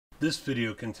This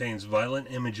video contains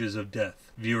violent images of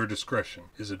death. Viewer discretion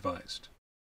is advised.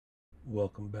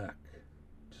 Welcome back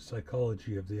to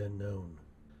Psychology of the Unknown.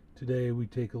 Today we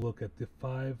take a look at the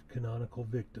 5 canonical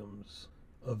victims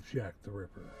of Jack the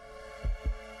Ripper.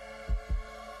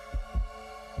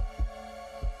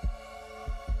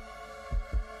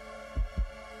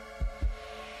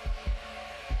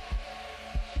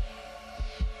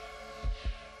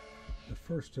 The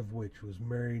first of which was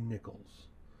Mary Nichols,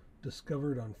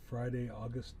 discovered on Friday,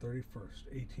 August 31st,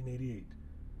 1888,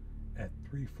 at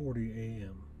 3:40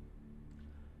 a.m.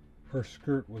 Her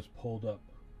skirt was pulled up,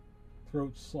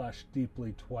 throat slashed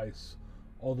deeply twice,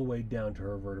 all the way down to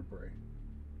her vertebrae.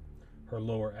 Her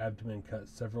lower abdomen cut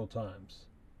several times.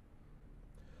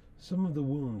 Some of the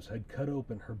wounds had cut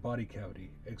open her body cavity,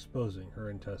 exposing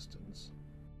her intestines.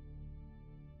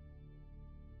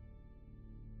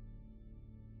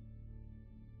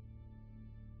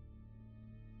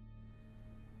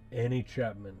 Annie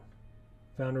Chapman,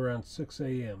 found around 6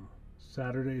 a.m.,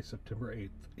 Saturday, September 8,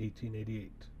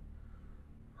 1888.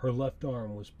 Her left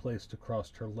arm was placed across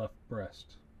her left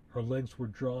breast. Her legs were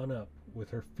drawn up, with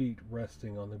her feet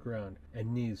resting on the ground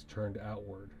and knees turned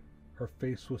outward. Her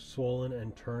face was swollen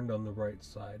and turned on the right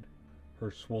side. Her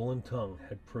swollen tongue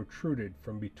had protruded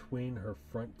from between her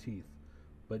front teeth,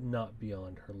 but not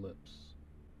beyond her lips.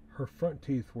 Her front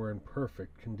teeth were in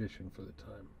perfect condition for the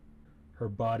time. Her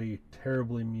body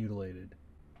terribly mutilated,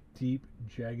 deep,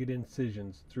 jagged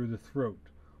incisions through the throat,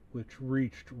 which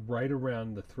reached right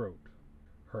around the throat.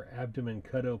 Her abdomen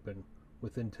cut open,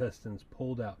 with intestines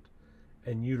pulled out,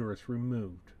 and uterus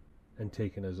removed and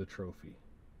taken as a trophy.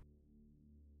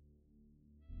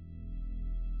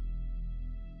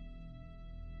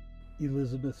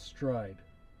 Elizabeth Stride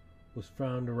was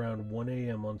found around 1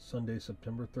 a.m. on Sunday,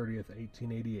 September 30th,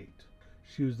 1888.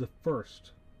 She was the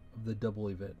first of the double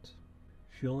event.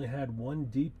 She only had one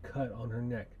deep cut on her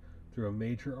neck through a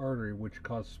major artery which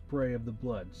caused spray of the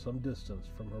blood some distance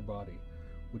from her body,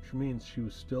 which means she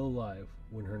was still alive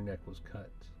when her neck was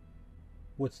cut.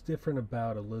 What's different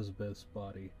about Elizabeth's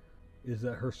body is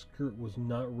that her skirt was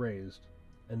not raised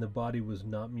and the body was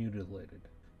not mutilated.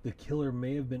 The killer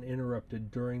may have been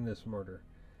interrupted during this murder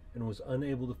and was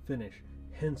unable to finish,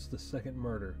 hence the second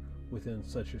murder within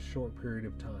such a short period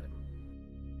of time.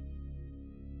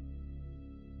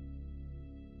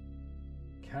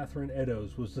 Catherine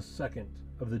Eddowes was the second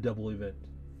of the double event.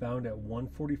 Found at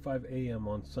 1:45 a.m.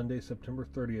 on Sunday, September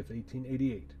 30th,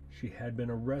 1888. She had been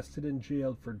arrested and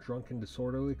jailed for drunken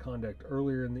disorderly conduct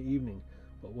earlier in the evening,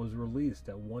 but was released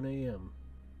at 1 a.m.,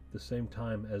 the same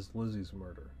time as Lizzie's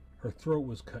murder. Her throat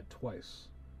was cut twice,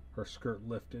 her skirt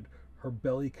lifted, her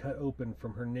belly cut open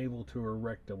from her navel to her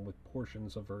rectum with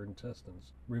portions of her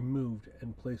intestines removed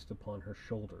and placed upon her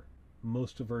shoulder.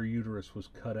 Most of her uterus was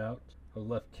cut out, her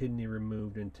left kidney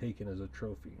removed and taken as a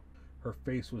trophy. Her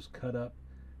face was cut up,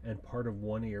 and part of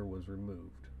one ear was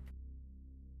removed.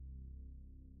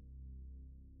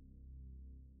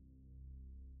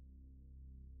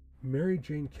 Mary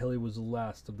Jane Kelly was the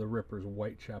last of the Ripper's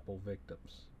Whitechapel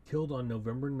victims, killed on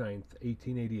November 9th,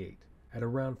 1888, at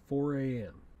around 4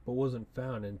 a.m., but wasn't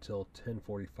found until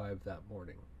 10:45 that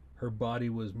morning. Her body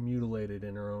was mutilated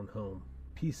in her own home.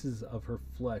 Pieces of her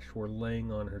flesh were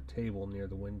laying on her table near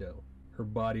the window. Her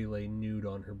body lay nude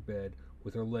on her bed,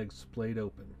 with her legs splayed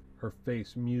open. Her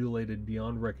face mutilated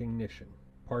beyond recognition.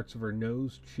 Parts of her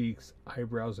nose, cheeks,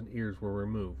 eyebrows, and ears were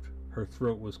removed. Her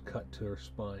throat was cut to her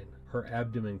spine. Her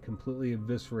abdomen completely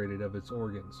eviscerated of its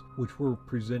organs, which were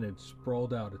presented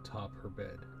sprawled out atop her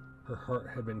bed. Her heart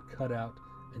had been cut out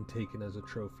and taken as a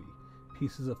trophy.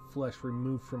 Pieces of flesh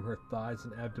removed from her thighs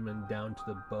and abdomen down to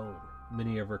the bone.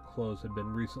 Many of her clothes had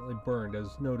been recently burned,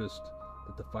 as noticed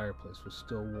that the fireplace was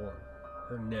still warm.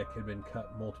 Her neck had been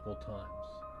cut multiple times,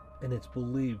 and it's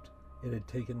believed it had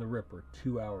taken the Ripper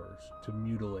 2 hours to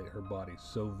mutilate her body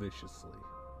so viciously.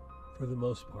 For the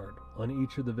most part, on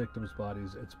each of the victims'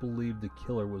 bodies, it's believed the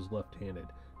killer was left-handed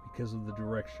because of the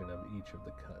direction of each of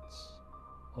the cuts.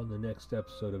 On the next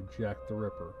episode of Jack the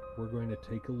Ripper, we're going to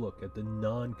take a look at the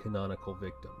non-canonical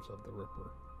victims of the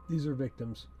Ripper. These are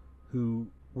victims who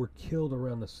were killed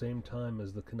around the same time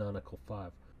as the canonical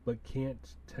 5, but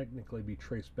can't technically be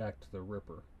traced back to the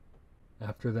Ripper.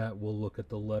 After that, we'll look at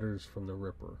the letters from the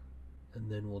Ripper, and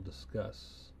then we'll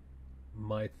discuss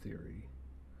my theory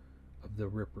of the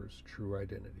Ripper's true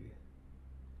identity.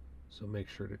 So make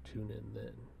sure to tune in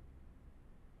then.